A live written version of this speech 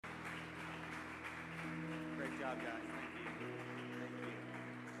job, guys. Thank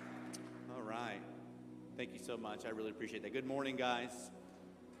you. All right. Thank you so much. I really appreciate that. Good morning, guys.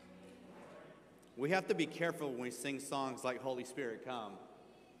 We have to be careful when we sing songs like Holy Spirit Come,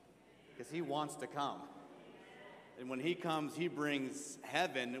 because He wants to come. And when He comes, He brings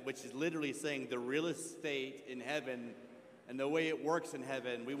heaven, which is literally saying the real estate in heaven and the way it works in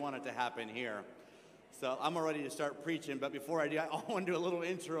heaven. We want it to happen here. So I'm all ready to start preaching, but before I do, I want to do a little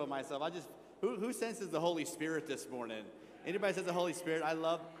intro of myself. Who senses the Holy Spirit this morning? Anybody sense the Holy Spirit?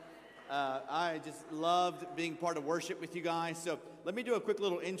 I just loved being part of worship with you guys. So let me do a quick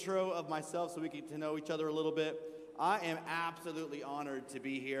little intro of myself so we get to know each other a little bit. I am absolutely honored to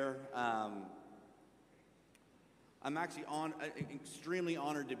be here. I'm actually extremely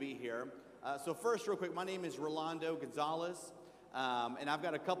honored to be here. So first, real quick, my name is Rolando Gonzalez, and I've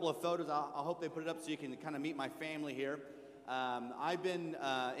got a couple of photos. I hope they put it up so you can kind of meet my family here. I've been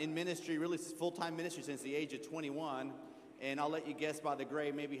in ministry, really full-time ministry, since the age of 21, and I'll let you guess by the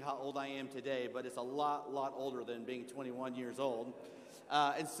gray maybe how old I am today, but it's a lot older than being 21 years old.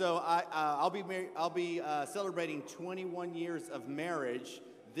 And so I'll be celebrating 21 years of marriage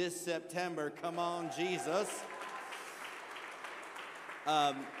this September. Come on, Jesus.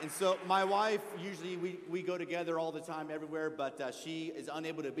 And so my wife, usually we go together all the time everywhere, but she is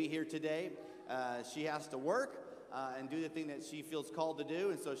unable to be here today. She has to work and do the thing that she feels called to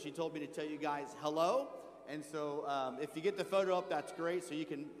do, and so she told me to tell you guys hello. And so if you get the photo up, that's great, so you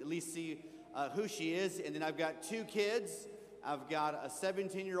can at least see who she is. And then I've got two kids. I've got a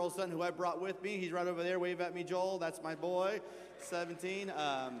 17-year-old son who I brought with me. He's right over there. Wave at me, Joel. That's my boy, 17.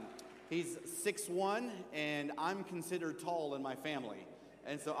 He's 6'1", and I'm considered tall in my family.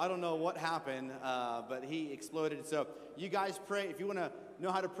 And so I don't know what happened, but he exploded. So you guys pray. If you want to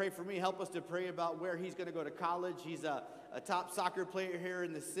know how to pray for me, help us to pray about where he's going to go to college. He's a top soccer player here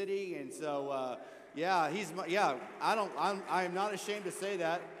in the city. And so, I am not ashamed to say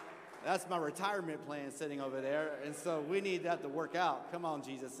that. That's my retirement plan sitting over there. And so we need that to work out. Come on,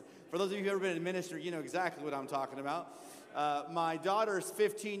 Jesus. For those of you who've ever been in ministry, you know exactly what I'm talking about. My daughter is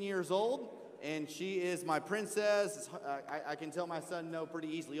 15 years old. And she is my princess. I can tell my son no pretty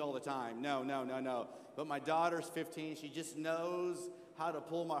easily all the time. No. But my daughter's 15. She just knows how to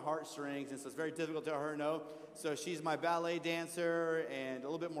pull my heartstrings, and so it's very difficult to tell her no. So she's my ballet dancer and a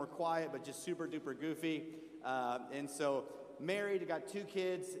little bit more quiet, but just super duper goofy. And so married, got two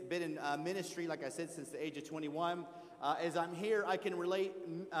kids, been in ministry, like I said, since the age of 21. As I'm here, I can relate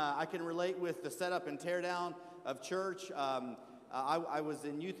with the setup and teardown of church. I was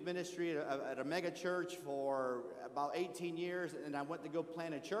in youth ministry at a mega church for about 18 years, and I went to go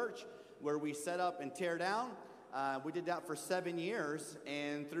plant a church where we set up and tear down. We did that for 7 years,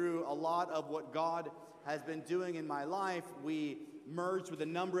 and through a lot of what God has been doing in my life, we merged with a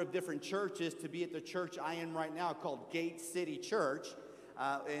number of different churches to be at the church I am right now called Gate City Church.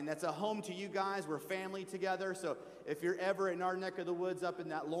 And that's a home to you guys. We're family together, so if you're ever in our neck of the woods up in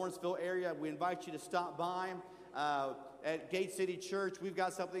that Lawrenceville area, we invite you to stop by. At Gate City Church, we've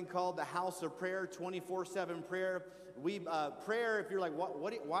got something called the House of Prayer, 24/7 prayer. Prayer, if you're like,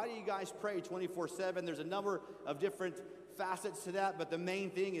 why do you guys pray 24/7? There's a number of different facets to that, but the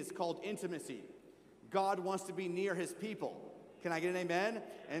main thing is called intimacy. God wants to be near His people. Can I get an amen?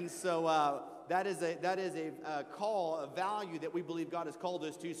 And so that is a call, a value that we believe God has called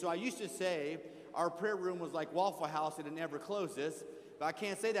us to. So I used to say our prayer room was like Waffle House and it never closes. But I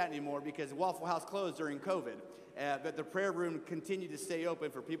can't say that anymore because Waffle House closed during COVID. But the prayer room continued to stay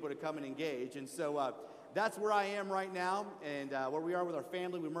open for people to come and engage. And so that's where I am right now, and where we are with our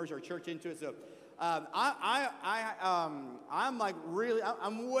family. We merged our church into it. So I'm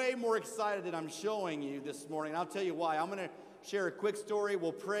way more excited than I'm showing you this morning. And I'll tell you why. I'm going to share a quick story.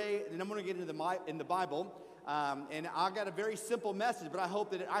 We'll pray, and then I'm going to get into the Bible. And I got a very simple message, but I hope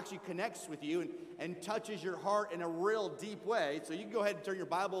that it actually connects with you and touches your heart in a real deep way. So you can go ahead and turn your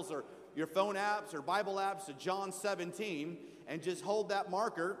Bibles or your phone apps or Bible apps to John 17 and just hold that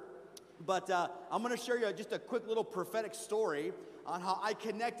marker. But I'm going to share you just a quick little prophetic story on how I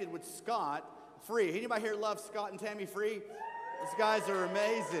connected with Scott Free. Anybody here love Scott and Tammy Free? Those guys are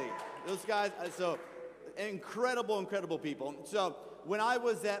amazing. Those guys, so incredible people. So when I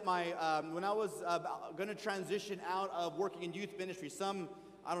was at going to transition out of working in youth ministry,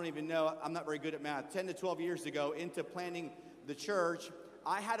 I don't even know, I'm not very good at math, 10 to 12 years ago, into planning the church,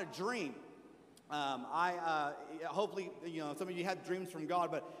 I had a dream. Hopefully, some of you had dreams from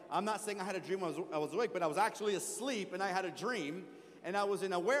God, but I'm not saying I had a dream when I was awake, but I was actually asleep, and I had a dream, and I was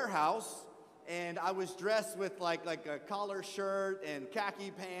in a warehouse, and I was dressed with like a collar shirt and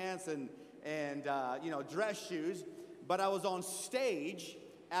khaki pants and dress shoes, but I was on stage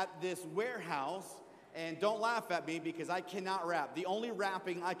at this warehouse And don't laugh at me because I cannot rap. The only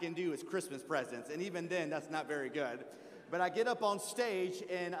rapping I can do is Christmas presents, and even then, that's not very good. But I get up on stage,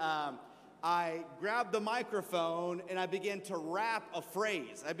 and I grab the microphone, and I begin to rap a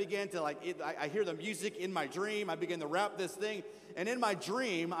phrase. I begin to, I hear the music in my dream. I begin to rap this thing. And in my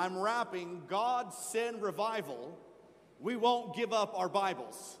dream, I'm rapping, God send revival. We won't give up our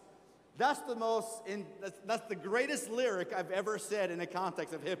Bibles. That's the greatest lyric I've ever said in the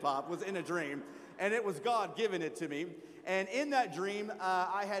context of hip hop, was in a dream. And it was God giving it to me. And in that dream,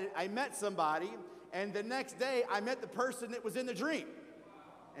 I met somebody, and the next day I met the person that was in the dream.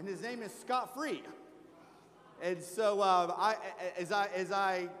 And his name is Scott Free. And so as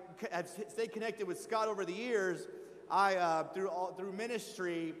I have stayed connected with Scott over the years, through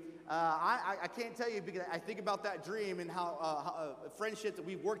ministry, I can't tell you, because I think about that dream and how friendship that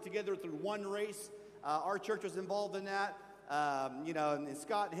we've worked together through one race. Our church was involved in that. And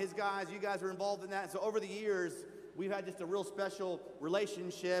Scott and his guys, you guys were involved in that. So over the years, we've had just a real special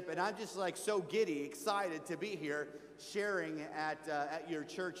relationship, and I'm just like so giddy, excited to be here sharing at your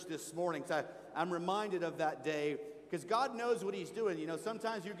church this morning. So I'm reminded of that day, because God knows what he's doing. You know,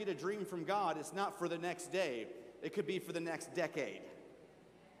 sometimes you get a dream from God, it's not for the next day. It could be for the next decade.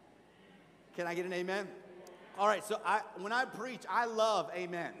 Can I get an amen? All right, so when I preach, I love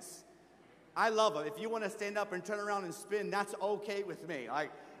amens. I love it. If you want to stand up and turn around and spin, that's okay with me.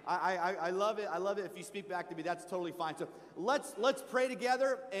 I love it. I love it if you speak back to me. That's totally fine. So let's pray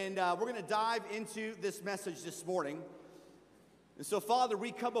together, and we're going to dive into this message this morning. And so, Father,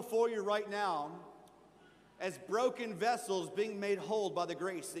 we come before you right now as broken vessels being made whole by the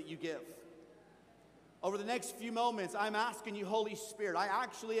grace that you give. Over the next few moments, I'm asking you, Holy Spirit, I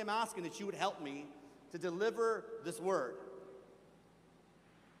actually am asking that you would help me to deliver this word,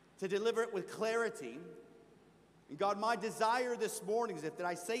 to deliver it with clarity. And God, my desire this morning is, if that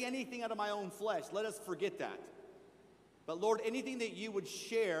I say anything out of my own flesh, let us forget that. But Lord, anything that you would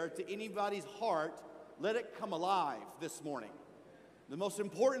share to anybody's heart, let it come alive this morning. The most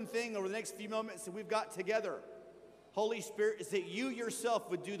important thing over the next few moments that we've got together, Holy Spirit, is that you yourself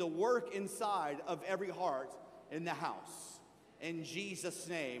would do the work inside of every heart in the house. In Jesus'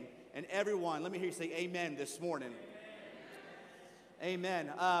 name. And everyone, let me hear you say amen this morning. Amen.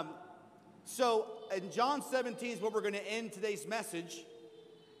 So in John 17 is where we're going to end today's message.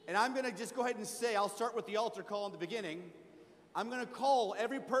 And I'm going to just go ahead and say, I'll start with the altar call in the beginning. I'm going to call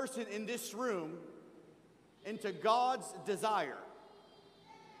every person in this room into God's desire,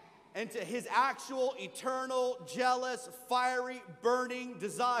 into his actual, eternal, jealous, fiery, burning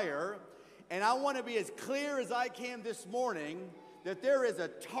desire. And I want to be as clear as I can this morning that there is a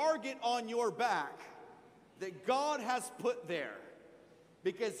target on your back that God has put there,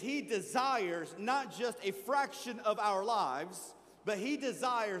 because he desires not just a fraction of our lives, but he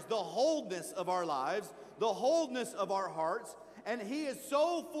desires the wholeness of our lives, the wholeness of our hearts. And he is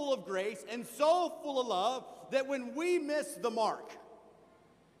so full of grace and so full of love that when we miss the mark,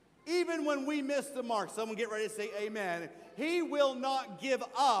 even when we miss the mark, someone get ready to say amen, he will not give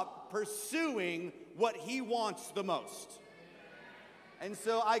up pursuing what he wants the most. And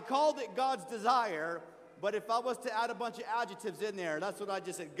so I called it God's desire, but if I was to add a bunch of adjectives in there, that's what I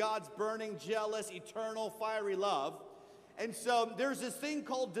just said. God's burning, jealous, eternal, fiery love. And so there's this thing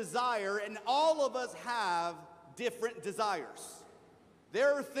called desire, and all of us have different desires.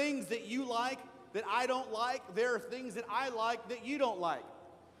 There are things that you like that I don't like. There are things that I like that you don't like.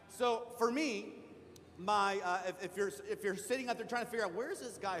 So for me, if you're sitting out there trying to figure out, where's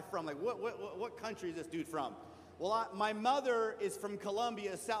this guy from? Like, what country is this dude from? Well, my mother is from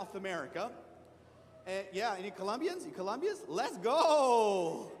Colombia, South America. Yeah, any Colombians? You Colombians? Let's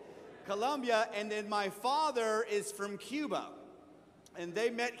go! Colombia. And then my father is from Cuba. And they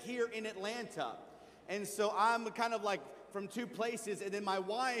met here in Atlanta. And so I'm kind of like from two places. And then my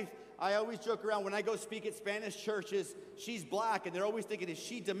wife, I always joke around when I go speak at Spanish churches, she's black. And they're always thinking, is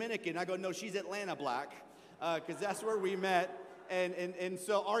she Dominican? I go, no, she's Atlanta black. Because that's where we met. And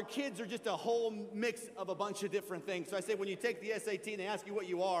so our kids are just a whole mix of a bunch of different things. So I say, when you take the SAT and they ask you what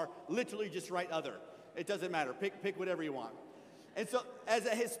you are, literally just write other. It doesn't matter. Pick whatever you want. And so as a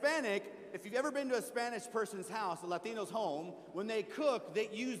Hispanic, if you've ever been to a Spanish person's house, a Latino's home, when they cook, they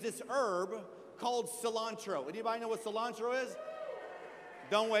use this herb called cilantro. Anybody know what cilantro is?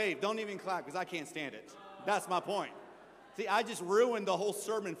 Don't wave. Don't even clap, because I can't stand it. That's my point. See, I just ruined the whole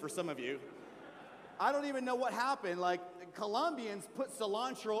sermon for some of you. I don't even know what happened. Like, Colombians put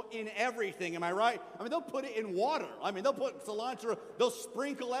cilantro in everything, am I right? I mean, they'll put it in water. I mean, they'll put cilantro, they'll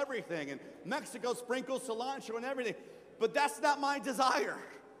sprinkle everything. And Mexico sprinkles cilantro and everything. But that's not my desire.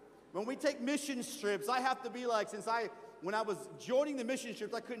 When we take mission trips, I have to be like, since I when I was joining the mission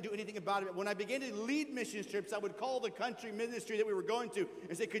trips, I couldn't do anything about it. But when I began to lead mission trips, I would call the country ministry that we were going to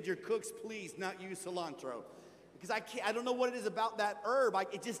and say, could your cooks please not use cilantro? Because I don't know what it is about that herb.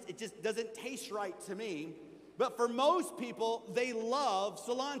 It just doesn't taste right to me. But for most people, they love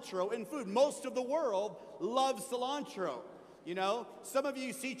cilantro in food. Most of the world loves cilantro. You know, some of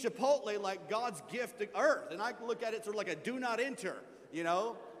you see Chipotle like God's gift to earth, and I look at it sort of like a do not enter, you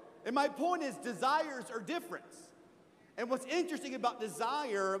know. And my point is, desires are different. And what's interesting about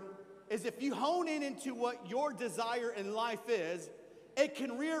desire is if you hone in into what your desire in life is, it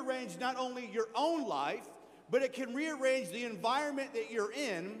can rearrange not only your own life, but it can rearrange the environment that you're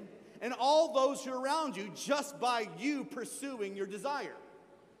in and all those who are around you just by you pursuing your desire.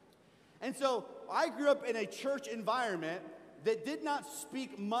 And so I grew up in a church environment that did not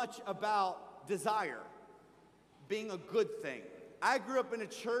speak much about desire being a good thing. I grew up in a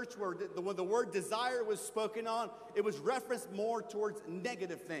church where when the word desire was spoken on, it was referenced more towards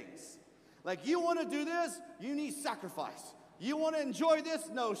negative things. Like, you want to do this, you need sacrifice. You want to enjoy this,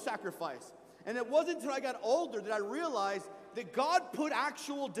 no sacrifice. And it wasn't until I got older that I realized that God put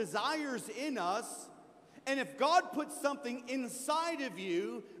actual desires in us, and if God puts something inside of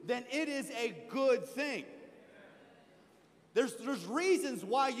you, then it is a good thing. There's reasons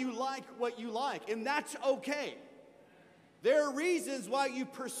why you like what you like, and that's okay. There are reasons why you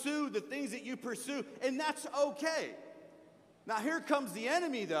pursue the things that you pursue, and that's okay. Now here comes the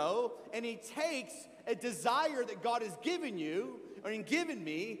enemy, though, and he takes a desire that God has given you, or given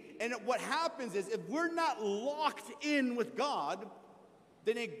me, and what happens is if we're not locked in with God,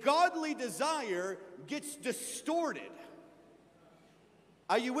 then a godly desire gets distorted.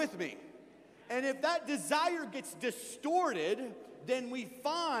 Are you with me? And if that desire gets distorted, then we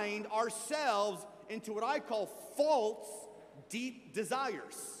find ourselves into what I call false deep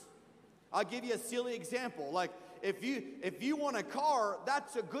desires. I'll give you a silly example. Like, if you want a car,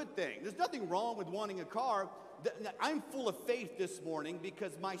 that's a good thing. There's nothing wrong with wanting a car. I'm full of faith this morning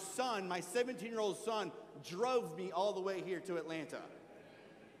because my son, my 17-year-old son, drove me all the way here to Atlanta.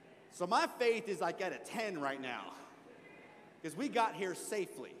 So my faith is like at a 10 right now because we got here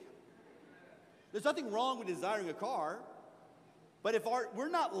safely. There's nothing wrong with desiring a car, but if we're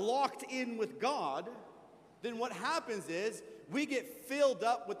not locked in with God, then what happens is we get filled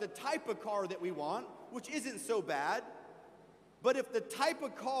up with the type of car that we want, which isn't so bad. But if the type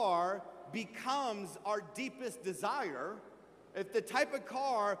of car becomes our deepest desire, if the type of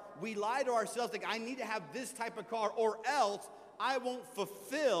car we lie to ourselves, like, I need to have this type of car or else I won't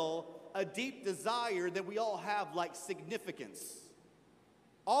fulfill a deep desire that we all have, like significance.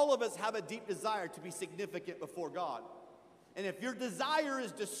 All of us have a deep desire to be significant before God. And if your desire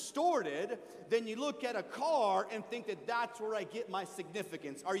is distorted, then you look at a car and think that that's where I get my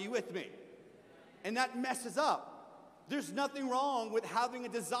significance. Are you with me? And that messes up. There's nothing wrong with having a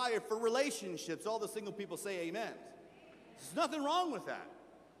desire for relationships. All the single people say amen. There's nothing wrong with that.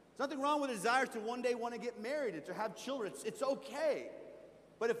 There's nothing wrong with a desire to one day want to get married and to have children. It's okay.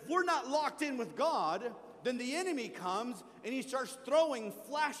 But if we're not locked in with God, then the enemy comes and he starts throwing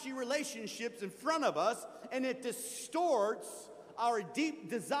flashy relationships in front of us, and it distorts our deep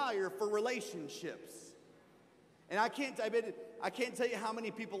desire for relationships. And I can't tell you how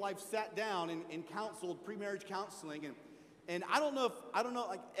many people I've sat down and counseled, pre-marriage counseling, and I don't know,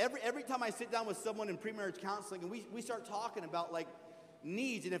 like every time I sit down with someone in pre-marriage counseling and we start talking about like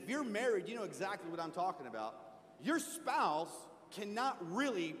needs, and if you're married, you know exactly what I'm talking about. Your spouse cannot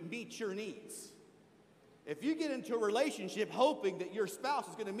really meet your needs. If you get into a relationship hoping that your spouse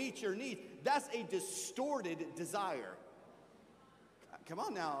is going to meet your needs, that's a distorted desire. Come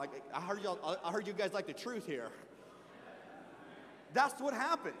on now, like I heard you guys like the truth here. That's what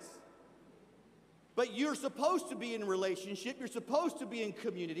happens. But you're supposed to be in a relationship, you're supposed to be in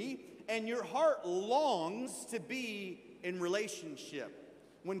community, and your heart longs to be in relationship.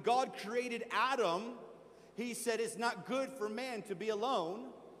 When God created Adam, he said it's not good for man to be alone.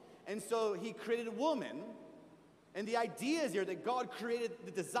 And so he created a woman. And the idea is here that God created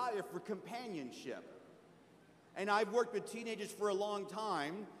the desire for companionship. And I've worked with teenagers for a long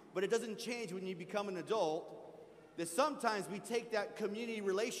time, but it doesn't change when you become an adult. That sometimes we take that community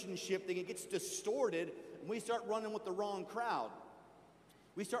relationship thing, it gets distorted, and we start running with the wrong crowd.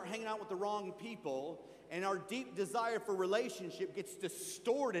 We start hanging out with the wrong people, and our deep desire for relationship gets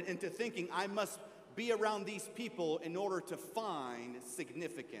distorted into thinking, I must be around these people in order to find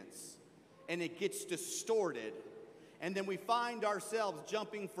significance. And it gets distorted. And then we find ourselves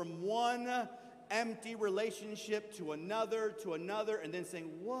jumping from one empty relationship to another, and then saying,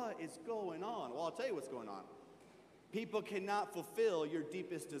 what is going on? Well, I'll tell you what's going on. People cannot fulfill your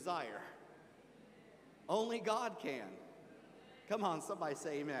deepest desire. Only God can. Come on, somebody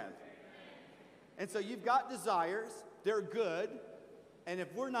say amen. And so you've got desires, they're good, and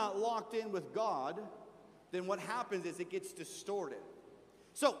if we're not locked in with God, then what happens is it gets distorted.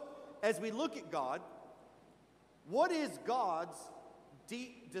 So, as we look at God, what is God's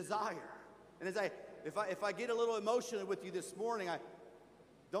deep desire? And if I get a little emotional with you this morning,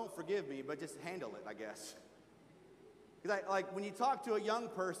 don't forgive me, but just handle it, I guess. Because like when you talk to a young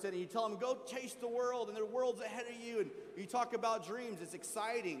person and you tell them, go chase the world, and the world's ahead of you, and you talk about dreams, it's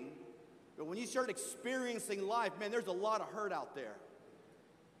exciting. But when you start experiencing life, man, there's a lot of hurt out there.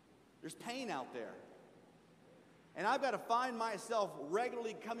 There's pain out there. And I've got to find myself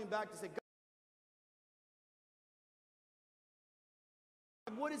regularly coming back to say,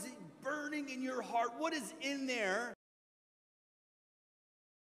 God, what is it burning in your heart? What is in there?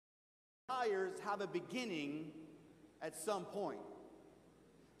 Desires have a beginning at some point.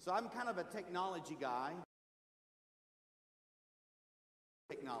 So I'm kind of a technology guy.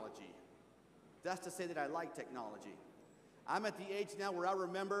 Technology. That's to say that I like technology. I'm at the age now where I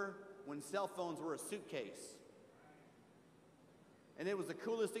remember when cell phones were a suitcase. And it was the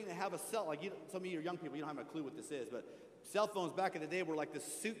coolest thing to have a cell. Like some of you are young people, you don't have a clue what this is, but cell phones back in the day were like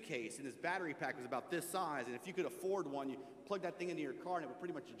this suitcase, and this battery pack was about this size. And if you could afford one, you plug that thing into your car, and it would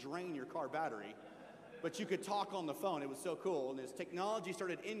pretty much drain your car battery. But you could talk on the phone. It was so cool. And as technology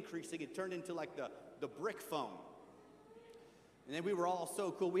started increasing, it turned into like the brick phone. And then we were all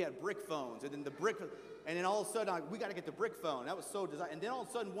so cool. We had brick phones, and then all of a sudden, we got to get the brick phone. That was so designed. And then all of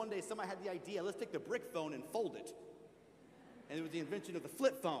a sudden, one day, somebody had the idea, let's take the brick phone and fold it. And it was the invention of the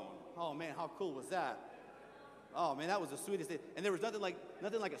flip phone. Oh man, how cool was that? Oh man, that was the sweetest thing. And there was nothing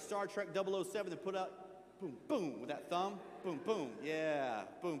like a Star Trek 007 that put out boom, boom with that thumb. Boom, boom, yeah,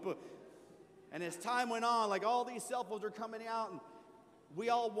 boom, boom. And as time went on, like all these cell phones are coming out, and we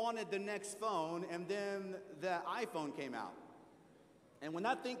all wanted the next phone, and then the iPhone came out. And when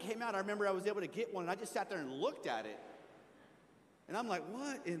that thing came out, I remember I was able to get one, and I just sat there and looked at it. And I'm like,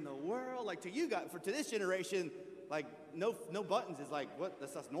 what in the world? Like to this generation, like no buttons is like, what?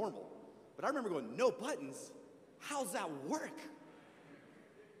 That's normal. But I remember going, no buttons? How's that work?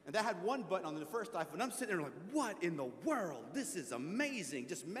 And that had one button on the first iPhone. I'm sitting there like, what in the world? This is amazing.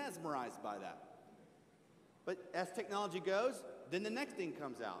 Just mesmerized by that. But as technology goes, then the next thing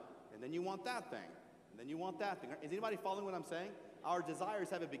comes out. And then you want that thing. And then you want that thing. Is anybody following what I'm saying? Our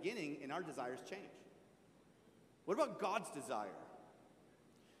desires have a beginning, and our desires change. What about God's desire?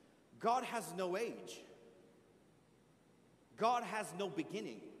 God has no age. God has no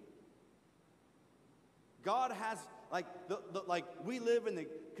beginning. God has, like we live in the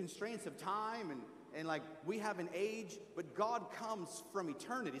constraints of time, and like we have an age, but God comes from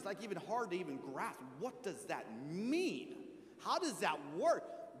eternity. It's like even hard to even grasp. What does that mean? How does that work?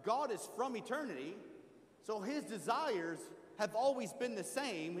 God is from eternity, so his desires have always been the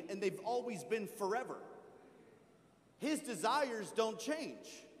same, and they've always been forever. His desires don't change.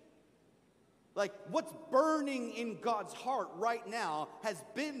 Like what's burning in God's heart right now has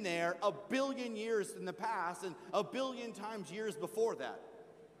been there 1 billion years in the past and 1 billion times years before that.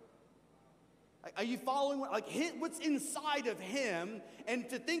 Are you following? Like what's inside of him? And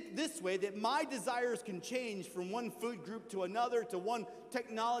to think this way, that my desires can change from one food group to another, to one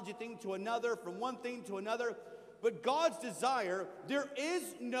technology thing to another, from one thing to another. But God's desire, there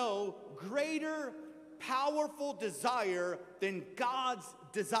is no greater powerful desire than God's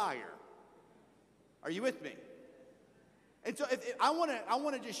desire. Are you with me? And so I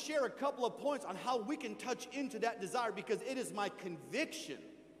want to just share a couple of points on how we can touch into that desire, because it is my conviction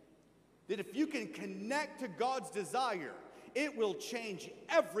that if you can connect to God's desire, it will change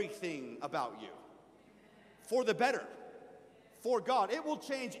everything about you for the better, for God. It will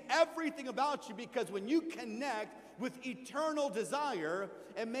change everything about you, because when you connect with eternal desire,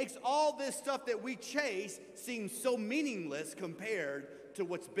 it makes all this stuff that we chase seem so meaningless compared to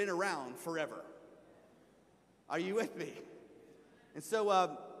what's been around forever. Are you with me? And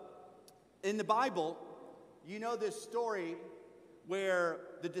so in the Bible, you know this story where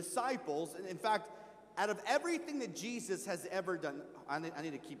the disciples, and in fact, out of everything that Jesus has ever done, I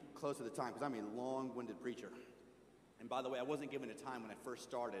need to keep close to the time because I'm a long-winded preacher. And by the way, I wasn't given a time when I first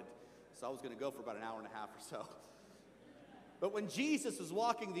started, so I was going to go for about an hour and a half or so. But when Jesus was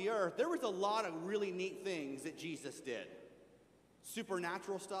walking the earth, there was a lot of really neat things that Jesus did.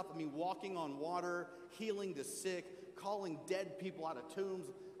 Supernatural stuff, walking on water, healing the sick, calling dead people out of tombs.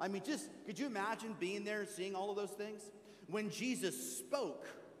 Just, could you imagine being there and seeing all of those things? When Jesus spoke,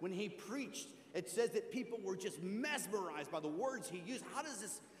 when he preached, it says that people were just mesmerized by the words he used.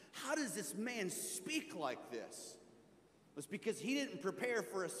 How does this man speak like this? It was because he didn't prepare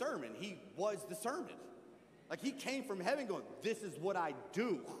for a sermon. He was the sermon. Like he came from heaven going, this is what I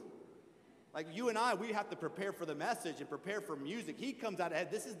do. Like you and I, we have to prepare for the message and prepare for music. He comes out ahead.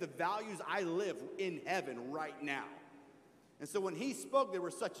 This is the values I live in heaven right now. And so when he spoke, there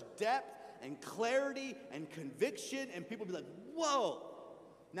was such depth and clarity and conviction, and people would be like, whoa.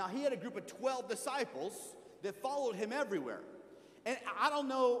 Now he had a group of 12 disciples that followed him everywhere. And I don't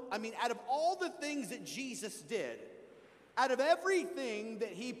know, I mean, out of all the things that Jesus did, out of everything that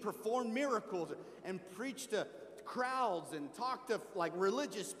he performed miracles and preached to crowds and talked to like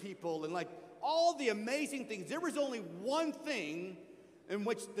religious people and like all the amazing things, there was only one thing in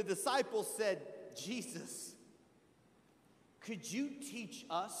which the disciples said, Jesus, could you teach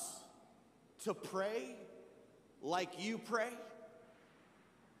us to pray like you pray?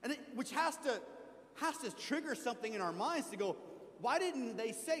 And which has to trigger something in our minds to go, why didn't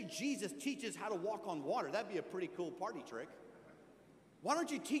they say Jesus teaches how to walk on water? That'd be a pretty cool party trick. Why don't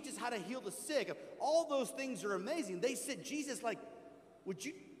you teach us how to heal the sick? All those things are amazing. They said, Jesus, like, would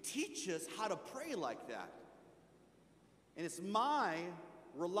you teach us how to pray like that? And it's my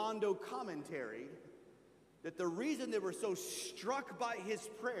Rolando commentary that the reason they were so struck by his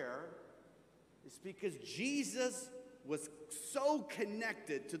prayer is because Jesus was so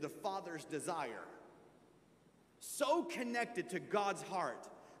connected to the Father's desire, so connected to God's heart,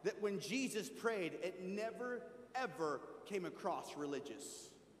 that when Jesus prayed, it never, ever came across religious.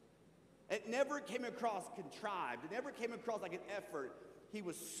 It never came across contrived. It never came across like an effort. He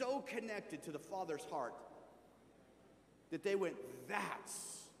was so connected to the Father's heart that they went,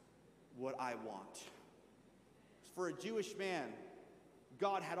 that's what I want. For a Jewish man,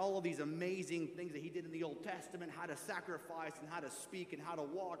 God had all of these amazing things that he did in the Old Testament, how to sacrifice and how to speak and how to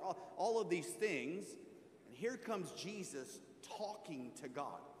walk, all of these things. And here comes Jesus talking to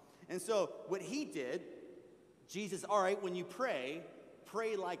God. And so what he did, Jesus, all right, when you pray,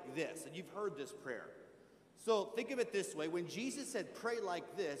 pray like this. And you've heard this prayer. So think of it this way. When Jesus said pray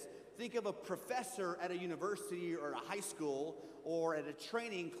like this, think of a professor at a university or a high school or at a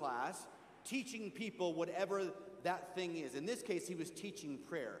training class teaching people whatever that thing is. In this case, he was teaching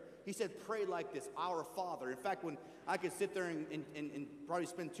prayer. He said, pray like this, our Father. In fact, when I could sit there and probably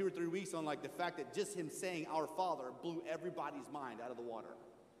spend 2 or 3 weeks on like the fact that just him saying our Father blew everybody's mind out of the water.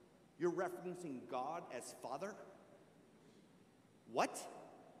 You're referencing God as Father? What?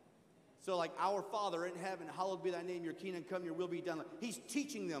 So like, our Father in heaven, hallowed be thy name, your kingdom come, your will be done. He's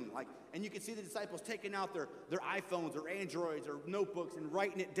teaching them, like, and you can see the disciples taking out their iPhones or Androids or notebooks and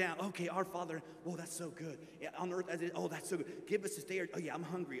writing it down. Okay, our Father, oh, that's so good. Yeah, on earth, oh, that's so good. Give us this day, oh yeah, I'm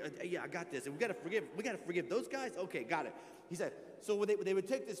hungry. Yeah, I got this. And we got to forgive those guys? Okay, got it. He said, so they would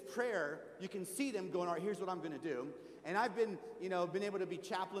take this prayer, you can see them going, all right, here's what I'm going to do. And I've been able to be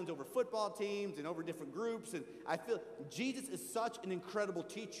chaplains over football teams and over different groups. And I feel Jesus is such an incredible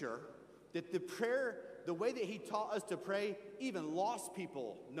teacher that the prayer, the way that he taught us to pray, even lost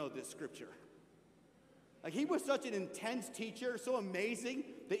people know this scripture. Like, he was such an intense teacher, so amazing,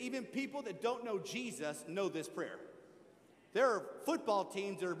 that even people that don't know Jesus know this prayer. There are football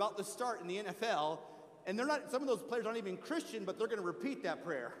teams that are about to start in the NFL, and they're not, some of those players aren't even Christian, but they're going to repeat that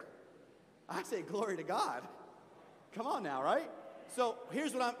prayer. I say, glory to God. Come on now, right? So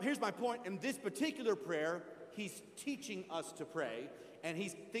here's my point. In this particular prayer, he's teaching us to pray. And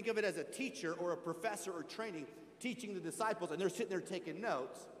think of it as a teacher or a professor or training, teaching the disciples, and they're sitting there taking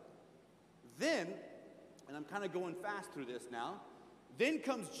notes. Then, and I'm kind of going fast through this now, then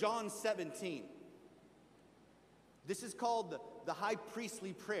comes John 17. This is called the high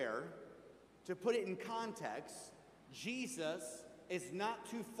priestly prayer. To put it in context, Jesus is not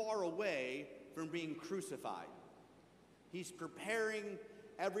too far away from being crucified. He's preparing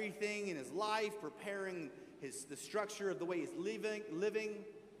everything in his life, preparing the structure of the way he's living.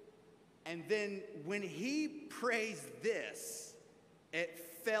 And then when he prays this, it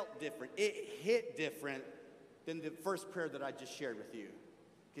felt different. It hit different than the first prayer that I just shared with you.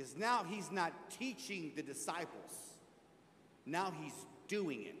 Because now he's not teaching the disciples. Now he's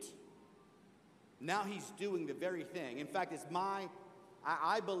doing it. Now he's doing the very thing. In fact,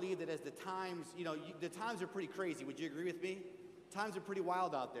 I believe that as the times, the times are pretty crazy. Would you agree with me? Times are pretty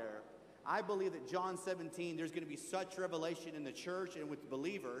wild out there. I believe that John 17, there's going to be such revelation in the church and with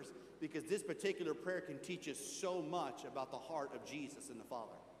believers, because this particular prayer can teach us so much about the heart of Jesus and the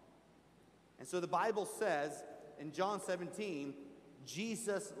Father. And so the Bible says in John 17,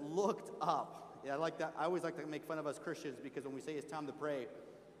 Jesus looked up. Yeah, I like that. I always like to make fun of us Christians, because when we say it's time to pray,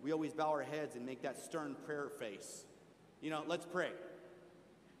 we always bow our heads and make that stern prayer face. Let's pray.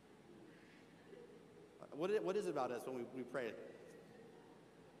 What is it about us when we pray?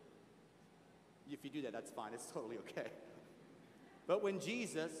 If you do that, that's fine. It's totally okay. But when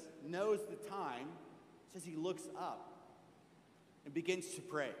Jesus knows the time, It says he looks up and begins to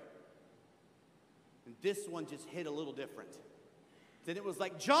pray. And this one just hit a little different. Then it was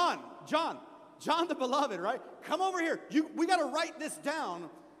like, John the beloved, right? Come over here. We got to write this down.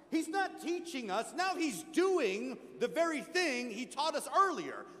 He's not teaching us. Now he's doing the very thing he taught us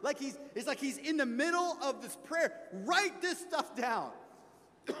earlier. It's like he's in the middle of this prayer. Write this stuff down.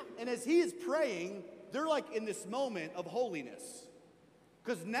 And as he is praying, they're like in this moment of holiness.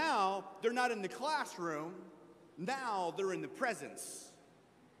 Because now they're not in the classroom. Now they're in the presence.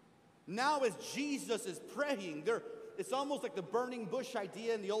 Now as Jesus is praying, it's almost like the burning bush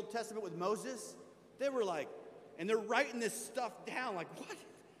idea in the Old Testament with Moses. They were like, and they're writing this stuff down, like, what?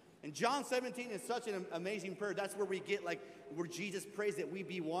 And John 17 is such an amazing prayer. That's where we get, like, where Jesus prays that we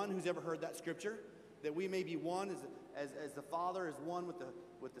be one. Who's ever heard that scripture? That we may be one as the Father is one with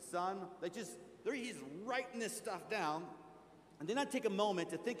the Son. He's writing this stuff down. And then I take a moment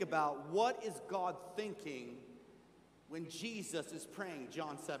to think about what is God thinking when Jesus is praying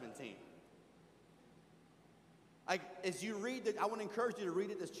John 17. As you read it, I want to encourage you to read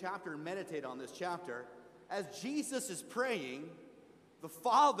this chapter and meditate on this chapter. As Jesus is praying, the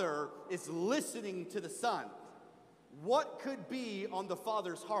Father is listening to the Son. What could be on the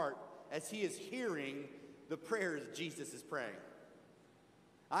Father's heart as he is hearing the prayers Jesus is praying?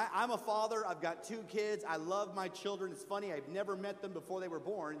 I'm a father. I've got 2 kids. I love my children. It's funny, I've never met them before they were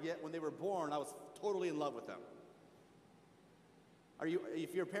born, yet when they were born, I was totally in love with them.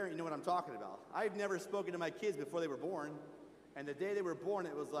 If you're a parent, you know what I'm talking about. I've never spoken to my kids before they were born, and the day they were born,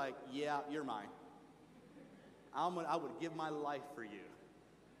 it was like, yeah, you're mine. I would give my life for you.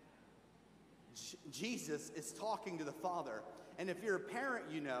 Jesus is talking to the Father, and if you're a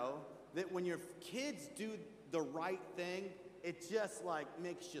parent, you know that when your kids do the right thing, it just like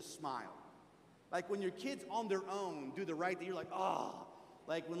makes you smile. Like when your kids on their own do the right thing, you're like, oh.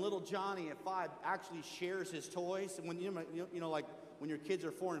 Like when little Johnny at 5 actually shares his toys, and when like when your kids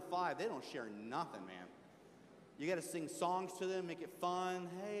are 4 and 5, they don't share nothing, man. You got to sing songs to them, make it fun.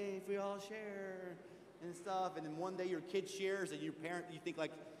 Hey, if we all share and stuff, and then one day your kid shares, and your parent, you think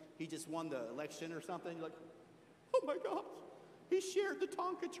like he just won the election or something. You're like, oh my gosh, he shared the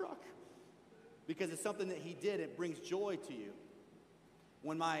Tonka truck. Because it's something that he did, it brings joy to you.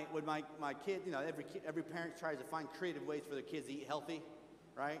 When my kid, every parent tries to find creative ways for their kids to eat healthy,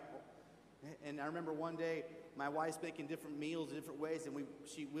 right? And I remember one day, my wife's making different meals in different ways, and we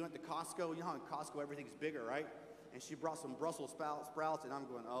went to Costco. You know how in Costco everything's bigger, right? And she brought some Brussels sprouts, and I'm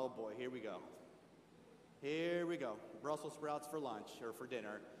going, oh boy, here we go. Here we go. Brussels sprouts for lunch or for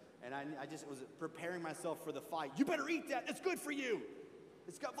dinner. And I just was preparing myself for the fight. You better eat that. It's good for you.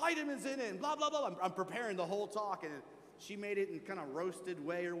 It's got vitamins in it and blah, blah, blah. I'm preparing the whole talk, and she made it in kind of roasted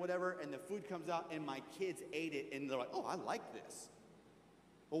way or whatever, and the food comes out, and my kids ate it, and they're like, oh, I like this.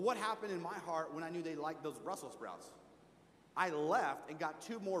 Well, what happened in my heart when I knew they liked those Brussels sprouts? I left and got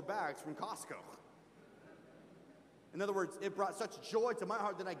 2 more bags from Costco. In other words, it brought such joy to my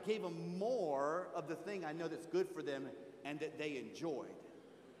heart that I gave them more of the thing I know that's good for them and that they enjoyed.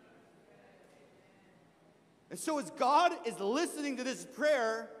 And so as God is listening to this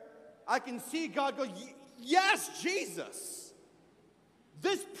prayer, I can see God go, yes, Jesus.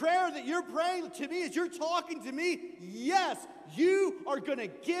 This prayer that you're praying to me, as you're talking to me, yes, you are going to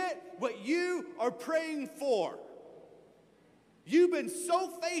get what you are praying for. You've been so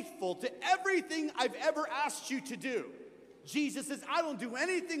faithful to everything I've ever asked you to do. Jesus says, I don't do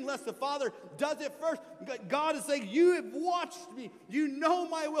anything unless the Father does it first. God is saying, you have watched me. You know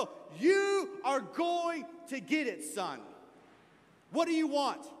my will. You are going to get it, son. What do you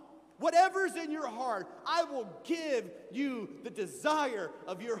want? Whatever's in your heart, I will give you the desire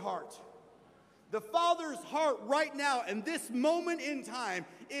of your heart. The Father's heart right now, in this moment in time,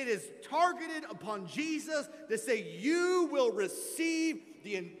 it is targeted upon Jesus to say, you will receive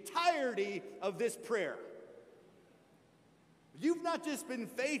the entirety of this prayer. You've not just been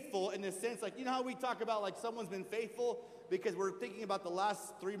faithful in the sense, like, you know how we talk about like someone's been faithful because we're thinking about the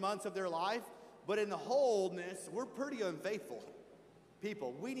last 3 months of their life, but in the wholeness, we're pretty unfaithful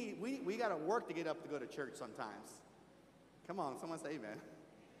people. We got to work to get up to go to church sometimes. Come on, someone say amen.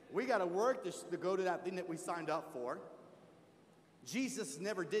 We got to work to go to that thing that we signed up for. Jesus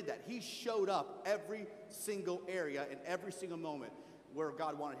never did that. He showed up every single area in every single moment where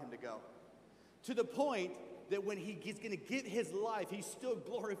God wanted him to go. To the point that when he's going to give his life, he's still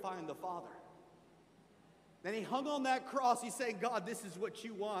glorifying the Father. Then he hung on that cross. He's saying, God, this is what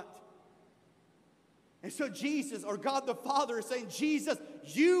you want. And so Jesus, or God the Father, is saying, Jesus,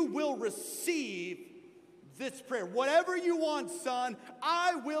 you will receive this prayer. Whatever you want, son,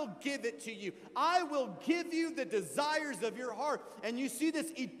 I will give it to you. I will give you the desires of your heart. And you see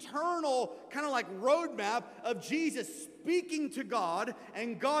this eternal kind of like roadmap of Jesus speaking to God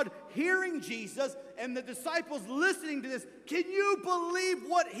and God hearing Jesus and the disciples listening to this. Can you believe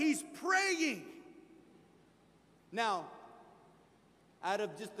what he's praying? Now, out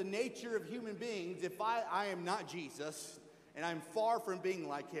of just the nature of human beings, if I am not Jesus and I'm far from being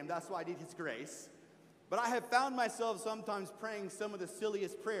like him, that's why I need his grace. But I have found myself sometimes praying some of the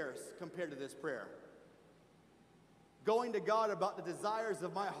silliest prayers compared to this prayer. Going to God about the desires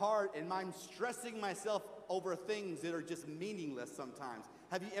of my heart, and I'm stressing myself over things that are just meaningless sometimes.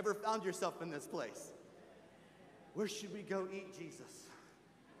 Have you ever found yourself in this place? Where should we go eat, Jesus?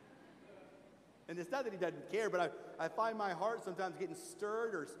 And it's not that he doesn't care, but I find my heart sometimes getting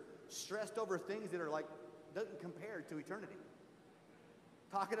stirred or stressed over things that are like, doesn't compare to eternity.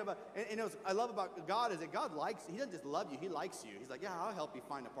 Talking about, and I love about God is that God likes, he doesn't just love you, he likes you. He's like, yeah, I'll help you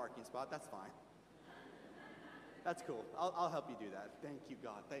find a parking spot. That's fine. That's cool. I'll help you do that. Thank you,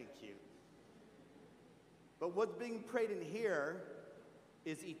 God. Thank you. But what's being prayed in here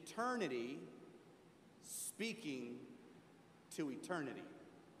is eternity speaking to eternity.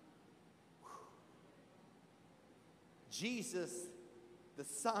 Jesus, the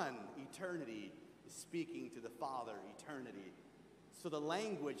Son, eternity, is speaking to the Father, eternity. So the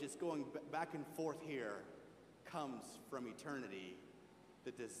language that's going back and forth here comes from eternity,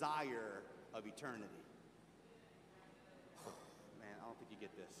 the desire of eternity. Man, I don't think you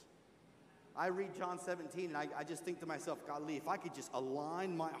get this. I read John 17 and I just think to myself, golly, if I could just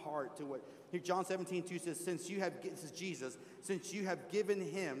align my heart to what, here John 17:2 says, this is Jesus, since you have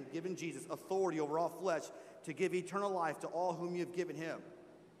given Jesus authority over all flesh to give eternal life to all whom you have given him.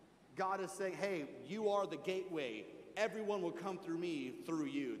 God is saying, hey, you are the gateway. Everyone will come through me, through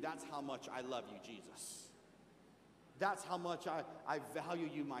you. That's how much I love you, Jesus. That's how much I value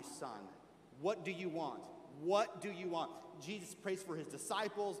you, my son. What do you want? What do you want? Jesus prays for his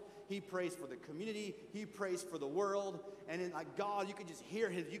disciples. He prays for the community. He prays for the world. And in like God, you could just hear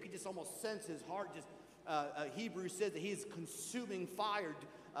his, you could just almost sense his heart. Just Hebrews says that he's consuming fire.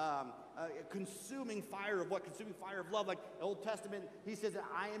 Consuming fire of what? Consuming fire of love. Like the Old Testament, he says that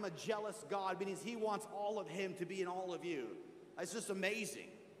I am a jealous God, meaning he wants all of him to be in all of you. It's just amazing.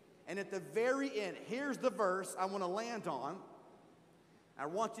 And at the very end, here's the verse I want to land on. I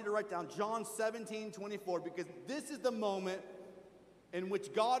want you to write down John 17:24, because this is the moment in which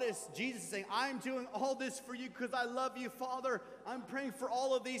Jesus is saying, I'm doing all this for you because I love you, Father. I'm praying for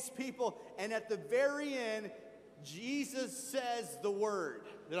all of these people. And at the very end, Jesus says the word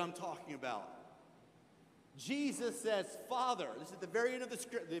that I'm talking about. Jesus says, Father, this is the very end of the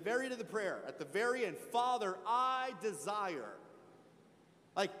script, the very end of the prayer. At the very end, Father, I desire.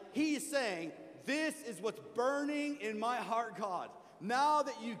 Like he's saying, this is what's burning in my heart, God. Now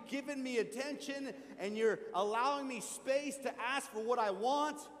that you've given me attention and you're allowing me space to ask for what I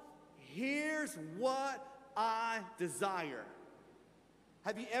want, here's what I desire.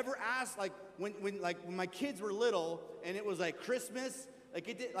 Have you ever asked, like when my kids were little and it was like Christmas,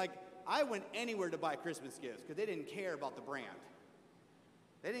 I went anywhere to buy Christmas gifts because they didn't care about the brand.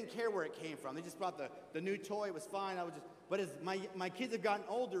 They didn't care where it came from. They just brought the new toy. It was fine. But as my kids have gotten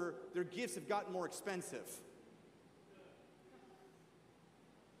older, their gifts have gotten more expensive.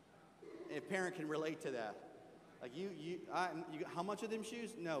 A parent can relate to that. Like how much are them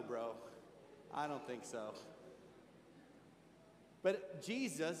shoes? No, bro. I don't think so. But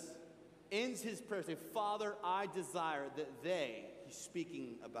Jesus ends his prayer saying, Father, I desire that he's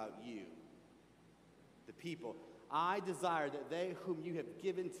speaking about you, the people. I desire that they whom you have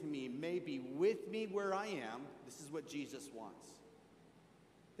given to me may be with me where I am. This is what Jesus wants.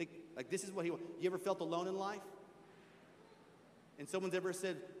 This is what he wants. You ever felt alone in life? And someone's ever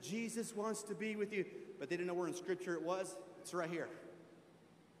said, Jesus wants to be with you, but they didn't know where in Scripture it was? It's right here.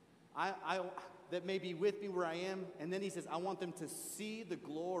 That may be with me where I am. And then he says, I want them to see the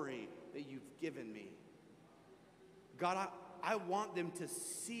glory that you've given me. God, I want them to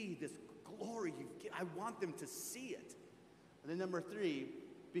see this glory you've given. I want them to see it. And then number 3,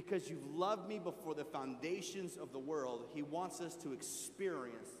 because you've loved me before the foundations of the world, he wants us to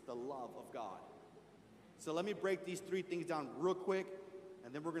experience the love of God. So let me break these 3 things down real quick,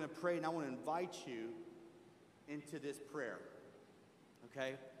 and then we're going to pray, and I want to invite you into this prayer.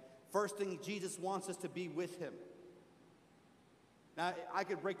 Okay? First thing, Jesus wants us to be with him. Now, I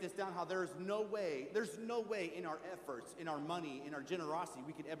could break this down how there's no way in our efforts, in our money, in our generosity,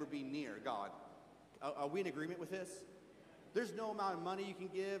 we could ever be near God. Are we in agreement with this? There's no amount of money you can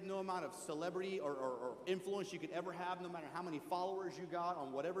give, no amount of celebrity or influence you could ever have, no matter how many followers you got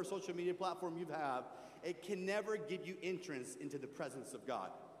on whatever social media platform you have, it can never give you entrance into the presence of God,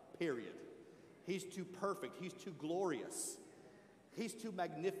 period. He's too perfect. He's too glorious. He's too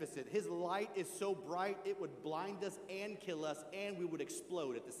magnificent. His light is so bright, it would blind us and kill us, and we would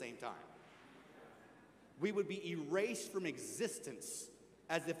explode at the same time. We would be erased from existence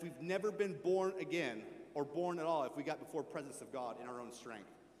as if we've never been born again or born at all if we got before the presence of God in our own strength.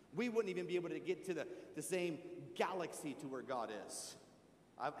 We wouldn't even be able to get to the same galaxy to where God is.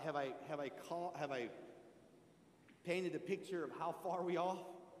 Have I painted a picture of how far we are?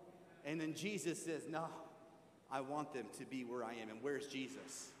 And then Jesus says, no, I want them to be where I am. And where's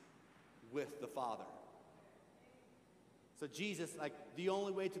Jesus? With the Father. So Jesus, like, the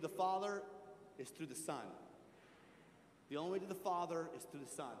only way to the Father is through the Son. The only way to the Father is through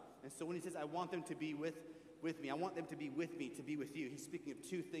the Son. And so when he says, I want them to be with me, I want them to be with me, to be with you, he's speaking of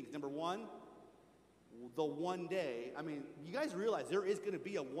two things. Number one, the one day. I mean, you guys realize there is going to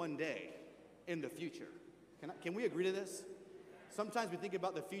be a one day in the future. Can we agree to this? Sometimes we think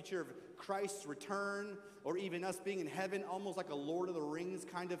about the future of Christ's return or even us being in heaven, almost like a Lord of the Rings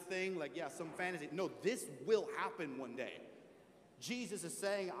kind of thing. Like, yeah, some fantasy. No, this will happen one day. Jesus is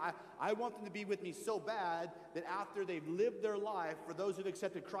saying, I want them to be with me so bad that after they've lived their life, for those who've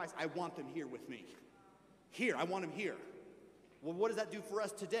accepted Christ, I want them here with me. Here, I want them here. Well, what does that do for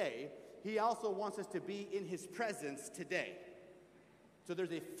us today? He also wants us to be in his presence today. So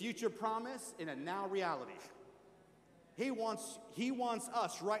there's a future promise and a now reality. He wants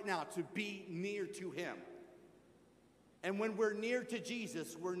us right now to be near to him. And when we're near to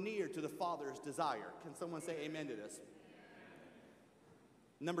Jesus, we're near to the Father's desire. Can someone say amen to this?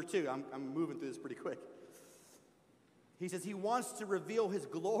 Number two, I'm moving through this pretty quick. He says he wants to reveal his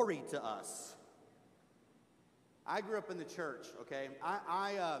glory to us. I grew up in the church, okay?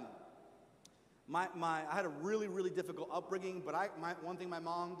 I had a really, really difficult upbringing, but one thing my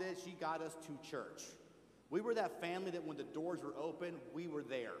mom did, she got us to church. We were that family that when the doors were open, we were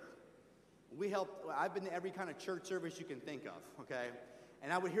there. We helped. I've been to every kind of church service you can think of, okay?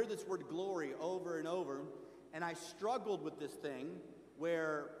 And I would hear this word glory over and over, and I struggled with this thing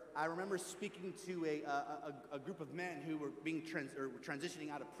where I remember speaking to a group of men who were being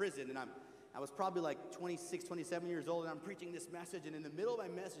transitioning out of prison, and I was probably like 26, 27 years old, and I'm preaching this message, and in the middle of my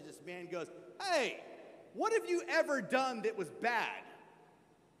message, this man goes, hey, what have you ever done that was bad?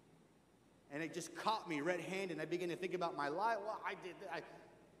 And it just caught me red-handed, and I began to think about my life. Well,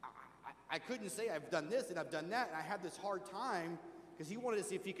 I couldn't say I've done this and I've done that, and I had this hard time because he wanted to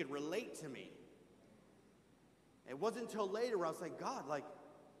see if he could relate to me. It wasn't until later where I was like, God, like,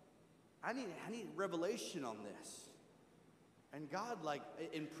 I need revelation on this. And God, like,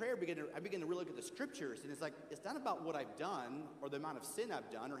 in prayer, I began to really look at the scriptures, and it's like, it's not about what I've done or the amount of sin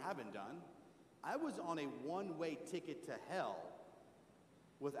I've done or haven't done. I was on a one-way ticket to hell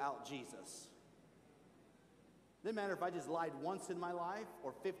without Jesus. Doesn't matter if I just lied once in my life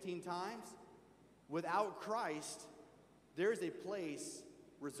or 15 times. Without Christ, there's a place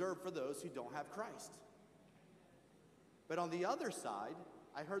reserved for those who don't have Christ. But on the other side,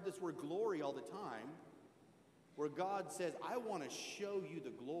 I heard this word glory all the time, where God says, I want to show you the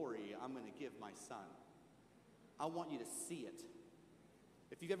glory I'm going to give my son. I want you to see it.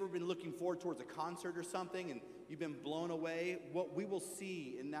 If you've ever been looking forward towards a concert or something and you've been blown away, what we will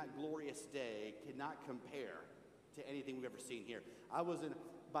see in that glorious day cannot compare to anything we've ever seen here.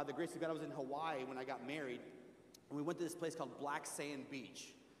 By the grace of God, I was in Hawaii when I got married, and we went to this place called Black Sand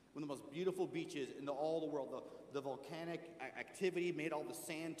Beach, one of the most beautiful beaches in all the world. The volcanic activity made all the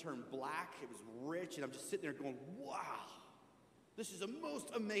sand turn black. It was rich, and I'm just sitting there going, wow, this is the most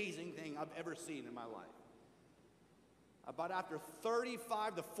amazing thing I've ever seen in my life. About after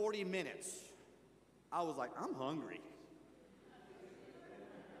 35 to 40 minutes, I was like, I'm hungry.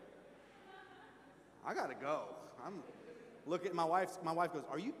 I gotta go. I'm looking at my wife. My wife goes,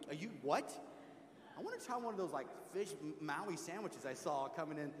 are you what? I want to try one of those like fish Maui sandwiches I saw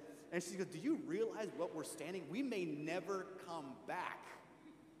coming in. And she goes, do you realize what we're standing? We may never come back.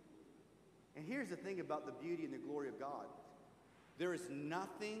 And here's the thing about the beauty and the glory of God. There is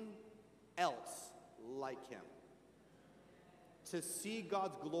nothing else like him. To see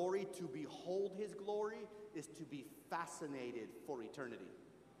God's glory, to behold his glory, is to be fascinated for eternity.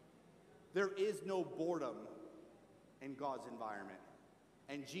 There is no boredom in God's environment.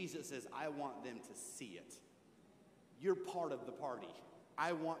 And Jesus says, I want them to see it. You're part of the party.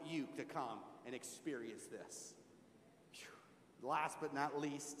 I want you to come and experience this. Whew. Last but not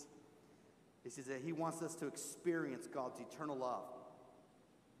least, he says that he wants us to experience God's eternal love.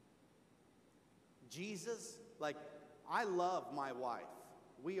 Jesus, like, I love my wife.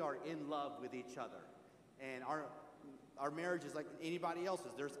 We are in love with each other. And our marriage is like anybody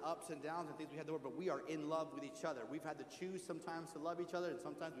else's. There's ups and downs and things we had to work, but we are in love with each other. We've had to choose sometimes to love each other, and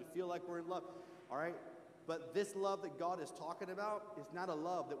sometimes we feel like we're in love. All right? But this love that God is talking about is not a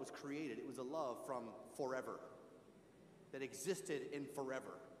love that was created. It was a love from forever, that existed in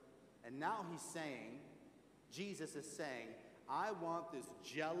forever. And now he's saying, Jesus is saying, I want this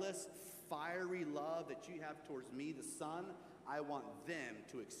jealous, fiery love that you have towards me, the Son. I want them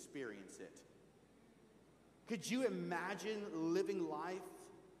to experience it. Could you imagine living life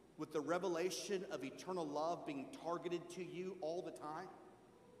with the revelation of eternal love being targeted to you all the time?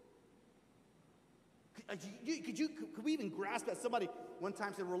 Could we even grasp that? Somebody one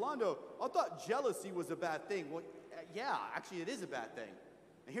time said, Rolando, I thought jealousy was a bad thing. Well, yeah, actually it is a bad thing.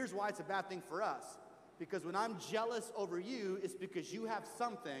 And here's why it's a bad thing for us. Because when I'm jealous over you, it's because you have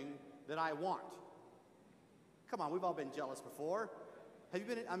something that I want. Come on, we've all been jealous before. Have you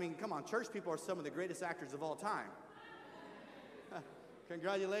been, come on, church people are some of the greatest actors of all time.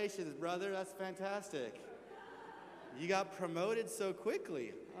 Congratulations, brother, that's fantastic. You got promoted so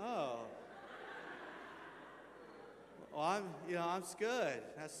quickly. Oh. Well, I'm good.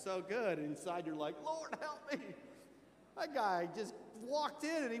 That's so good. And inside you're like, Lord, help me. That guy just walked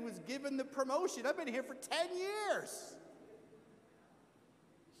in and he was given the promotion. I've been here for 10 years.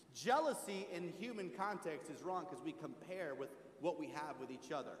 Jealousy in human context is wrong because we compare with what we have with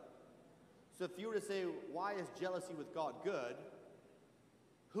each other. So if you were to say, why is jealousy with God good?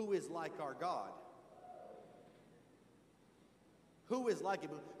 Who is like our God? Who is like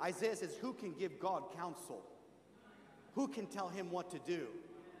him? Isaiah says, who can give God counsel? Who can tell him what to do?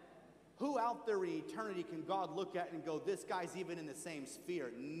 Who out there in eternity can God look at and go, this guy's even in the same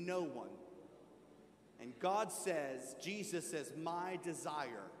sphere? No one. And God says, Jesus says, my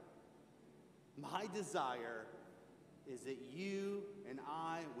desire is that you and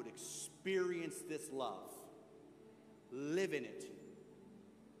I would experience this love. Live in it.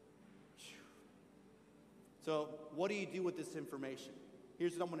 So what do you do with this information?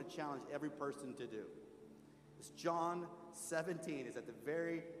 Here's what I'm going to challenge every person to do. It's John 17 is at the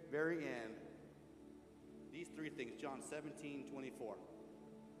very, very end. These three things, John 17:24.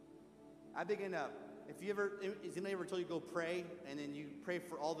 I begin to, has anybody ever told you to go pray, and then you pray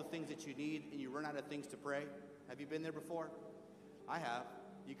for all the things that you need, and you run out of things to pray? Have you been there before? I have.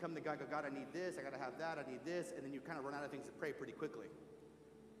 You come to God, go, God, I need this, I got to have that, I need this, and then you kind of run out of things to pray pretty quickly.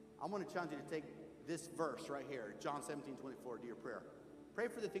 I'm going to challenge you to take this verse right here, John 17:24, to your prayer. Pray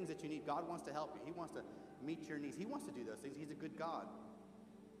for the things that you need. God wants to help you. He wants to meet your needs. He wants to do those things. He's a good God.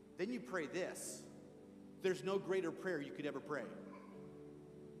 Then you pray this. There's no greater prayer you could ever pray.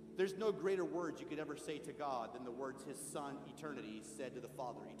 There's no greater words you could ever say to God than the words his Son, eternity, said to the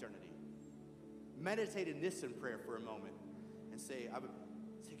Father, eternity. Meditate in this in prayer for a moment and say,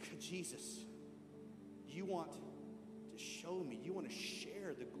 Jesus, you want to show me, you want to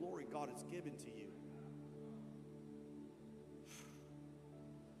share the glory God has given to you.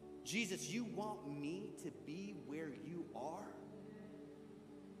 Jesus, you want me to be where you are?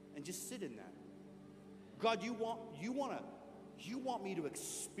 And just sit in that. God, you want me to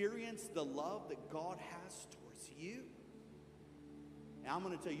experience the love that God has towards you? And I'm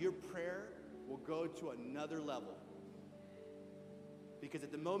going to tell you, your prayer will go to another level. Because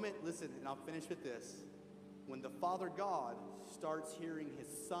at the moment, listen, and I'll finish with this. When the Father God starts hearing his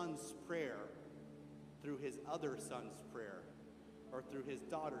Son's prayer through his other son's prayer, or through his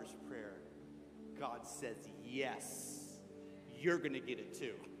daughter's prayer, God says, yes, you're going to get it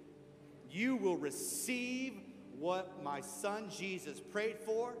too. You will receive what my Son Jesus prayed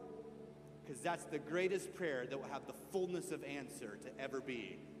for, because that's the greatest prayer that will have the fullness of answer to ever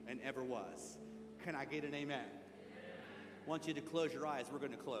be and ever was. Can I get an amen? I want you to close your eyes. We're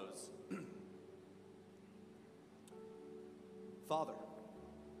going to close. Father,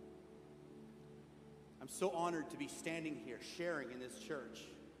 I'm so honored to be standing here sharing in this church.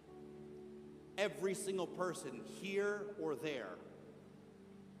 Every single person here or there,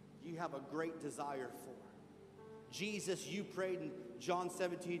 you have a great desire for. Jesus, you prayed in John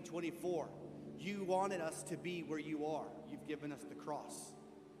 17:24. You wanted us to be where you are. You've given us the cross.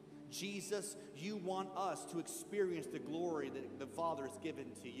 Jesus, you want us to experience the glory that the Father has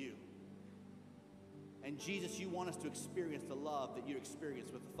given to you. And Jesus, you want us to experience the love that you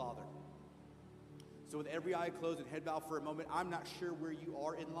experienced with the Father. So with every eye closed and head bowed for a moment, I'm not sure where you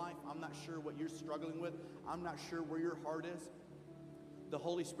are in life. I'm not sure what you're struggling with. I'm not sure where your heart is. The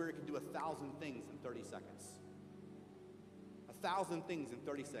Holy Spirit can do 1,000 things in 30 seconds. 1,000 things in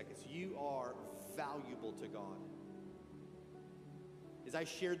 30 seconds. You are valuable to God. as I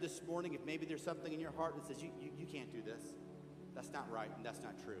shared this morning, if maybe there's something in your heart that says, you can't do this, that's not right and that's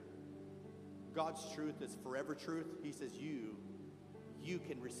not true. God's truth is forever truth. He says you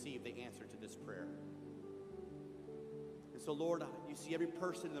can receive the answer to this prayer. And so, Lord, you see every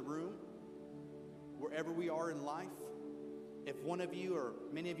person in the room, wherever we are in life. If one of you or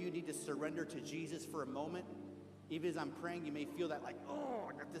many of you need to surrender to Jesus for a moment, even as I'm praying, you may feel that like, oh,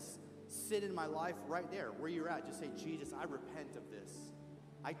 I got this sin in my life right there. Where you're at, just say, Jesus, I repent of this.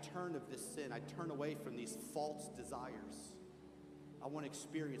 I turn of this sin. I turn away from these false desires. I want to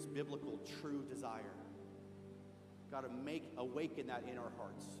experience biblical, true desire. God, awaken that in our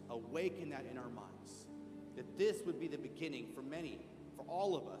hearts. Awaken that in our minds. That this would be the beginning for many, for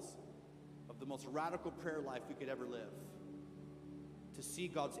all of us, of the most radical prayer life we could ever live. To see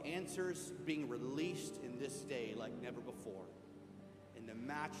God's answers being released in this day like never before. In the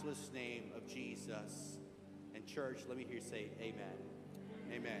matchless name of Jesus. And church, let me hear you say amen.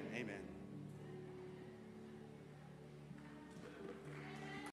 Amen. Amen.